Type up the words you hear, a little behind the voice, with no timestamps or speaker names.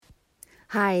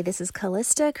Hi, this is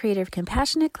Callista, creator of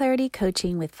Compassionate Clarity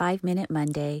Coaching with 5 Minute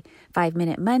Monday. 5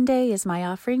 Minute Monday is my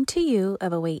offering to you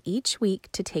of a way each week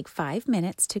to take 5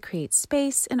 minutes to create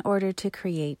space in order to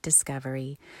create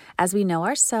discovery. As we know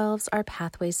ourselves, our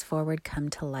pathways forward come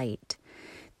to light.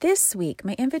 This week,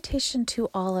 my invitation to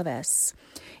all of us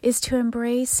is to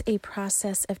embrace a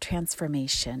process of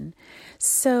transformation.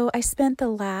 So I spent the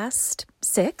last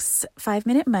 6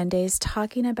 5-minute Mondays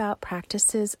talking about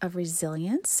practices of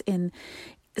resilience,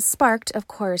 sparked, of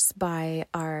course, by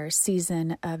our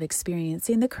season of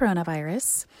experiencing the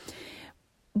coronavirus.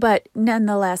 But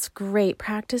nonetheless, great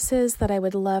practices that I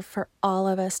would love for all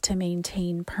of us to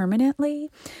maintain permanently.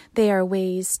 They are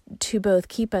ways to both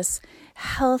keep us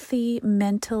healthy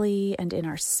mentally and in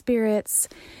our spirits,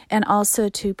 and also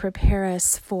to prepare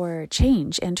us for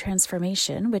change and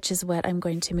transformation, which is what I'm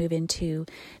going to move into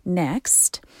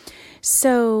next.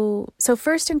 So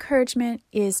first encouragement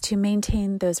is to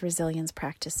maintain those resilience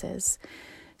practices.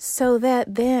 So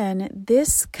that then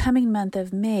this coming month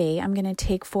of May, I'm going to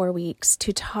take 4 weeks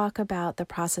to talk about the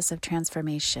process of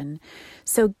transformation.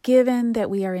 So given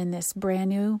that we are in this brand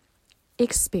new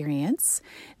experience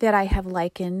that I have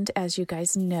likened, as you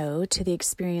guys know, to the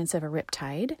experience of a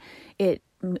riptide, it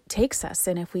takes us.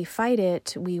 And if we fight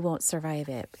it, we won't survive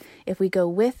it. If we go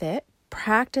with it,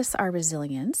 practice our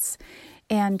resilience,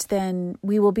 and then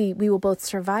we will both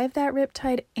survive that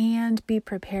riptide and be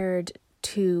prepared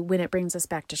to when it brings us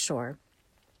back to shore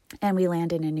and we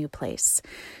land in a new place.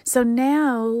 So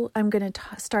now I'm going to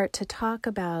start to talk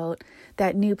about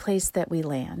that new place that we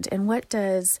land, and what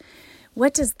does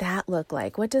that look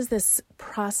like? What does this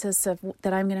process of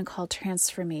that I'm going to call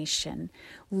transformation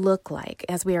look like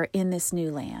as we are in this new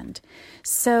land?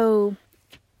 So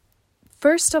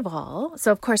first of all,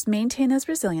 of course, maintain those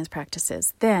resilience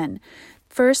practices. Then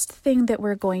first thing that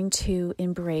we're going to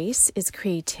embrace is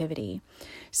creativity.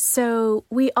 So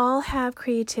we all have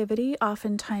creativity.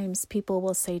 Oftentimes people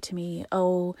will say to me,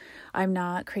 oh, I'm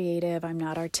not creative, I'm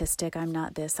not artistic, I'm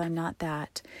not this, I'm not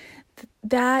that.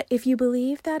 That, if you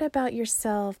believe that about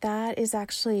yourself, that is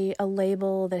actually a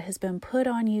label that has been put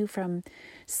on you from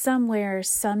somewhere,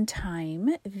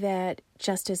 sometime, that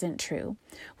just isn't true.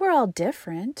 We're all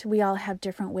different. We all have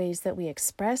different ways that we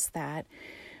express that.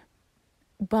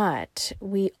 But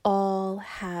we all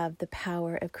have the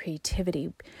power of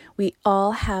creativity. We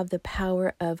all have the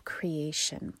power of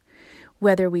creation.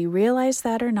 Whether we realize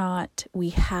that or not, we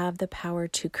have the power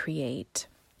to create.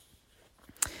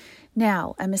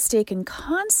 Now, a mistaken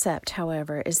concept,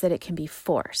 however, is that it can be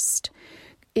forced.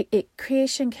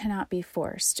 Creation cannot be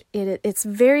forced. It's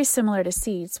very similar to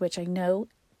seeds, which I know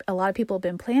a lot of people have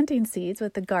been planting seeds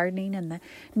with the gardening and the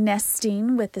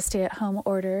nesting with the stay-at-home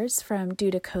orders due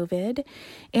to COVID.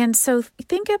 And so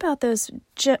think about those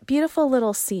beautiful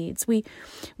little seeds. We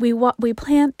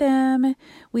plant them,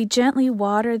 we gently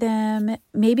water them.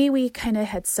 Maybe we kind of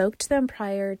had soaked them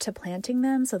prior to planting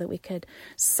them so that we could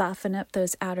soften up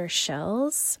those outer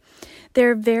shells.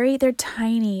 They're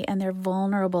tiny and they're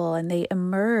vulnerable, and they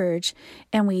emerge,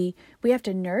 and we have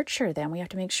to nurture them. We have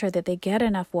to make sure that they get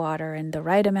enough water and the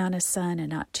right amount of sun and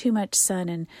not too much sun,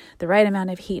 and the right amount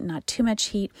of heat and not too much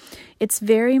heat. It's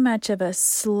very much of a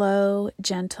slow,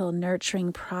 gentle,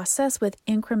 nurturing process with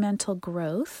incremental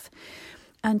growth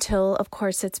until, of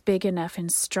course, it's big enough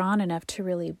and strong enough to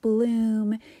really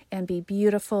bloom and be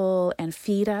beautiful and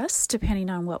feed us, depending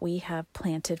on what we have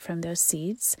planted from those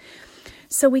seeds.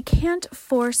 So we can't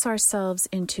force ourselves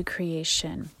into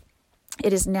creation.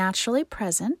 It is naturally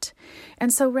present.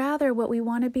 And so rather what we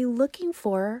want to be looking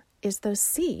for is those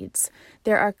seeds.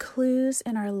 There are clues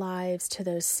in our lives to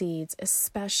those seeds,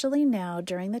 especially now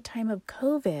during the time of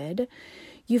COVID.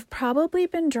 You've probably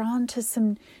been drawn to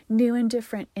some new and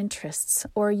different interests,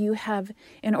 or you have,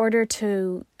 in order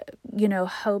to,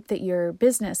 hope that your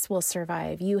business will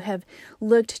survive, you have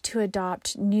looked to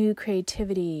adopt new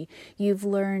creativity. You've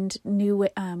learned new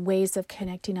ways of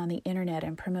connecting on the internet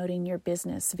and promoting your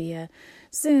business via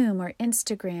Zoom or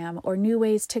Instagram, or new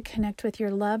ways to connect with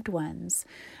your loved ones.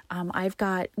 I've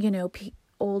got,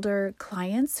 older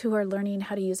clients who are learning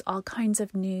how to use all kinds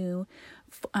of new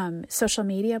social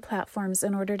media platforms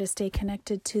in order to stay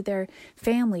connected to their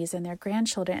families and their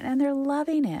grandchildren, and they're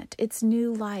loving it. It's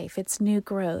new life. It's new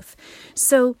growth.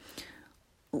 So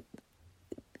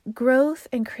growth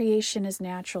and creation is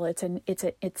natural. It's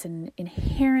an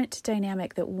inherent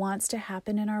dynamic that wants to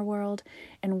happen in our world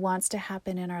and wants to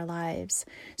happen in our lives.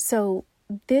 So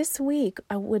this week,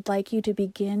 I would like you to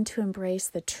begin to embrace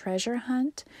the treasure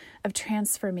hunt of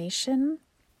transformation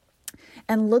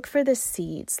and look for the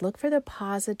seeds, look for the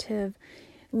positive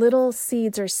little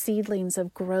seeds or seedlings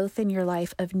of growth in your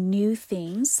life of new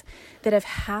things that have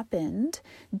happened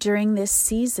during this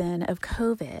season of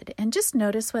COVID. And just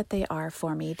notice what they are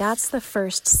for me. That's the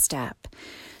first step.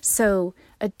 So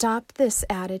adopt this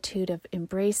attitude of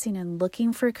embracing and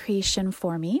looking for creation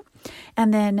for me.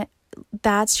 And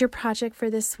that's your project for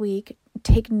this week.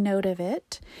 Take note of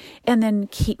it, and then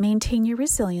maintain your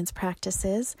resilience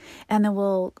practices. And then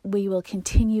we will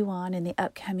continue on in the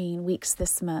upcoming weeks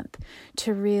this month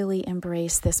to really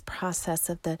embrace this process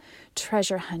of the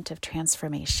treasure hunt of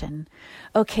transformation.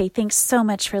 Okay, thanks so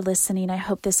much for listening. I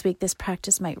hope this week this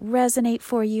practice might resonate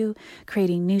for you,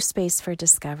 creating new space for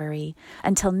discovery.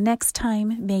 Until next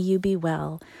time, may you be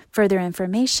well. Further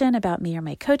information about me or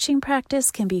my coaching practice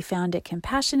can be found at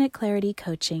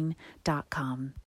CompassionateClarityCoaching.com.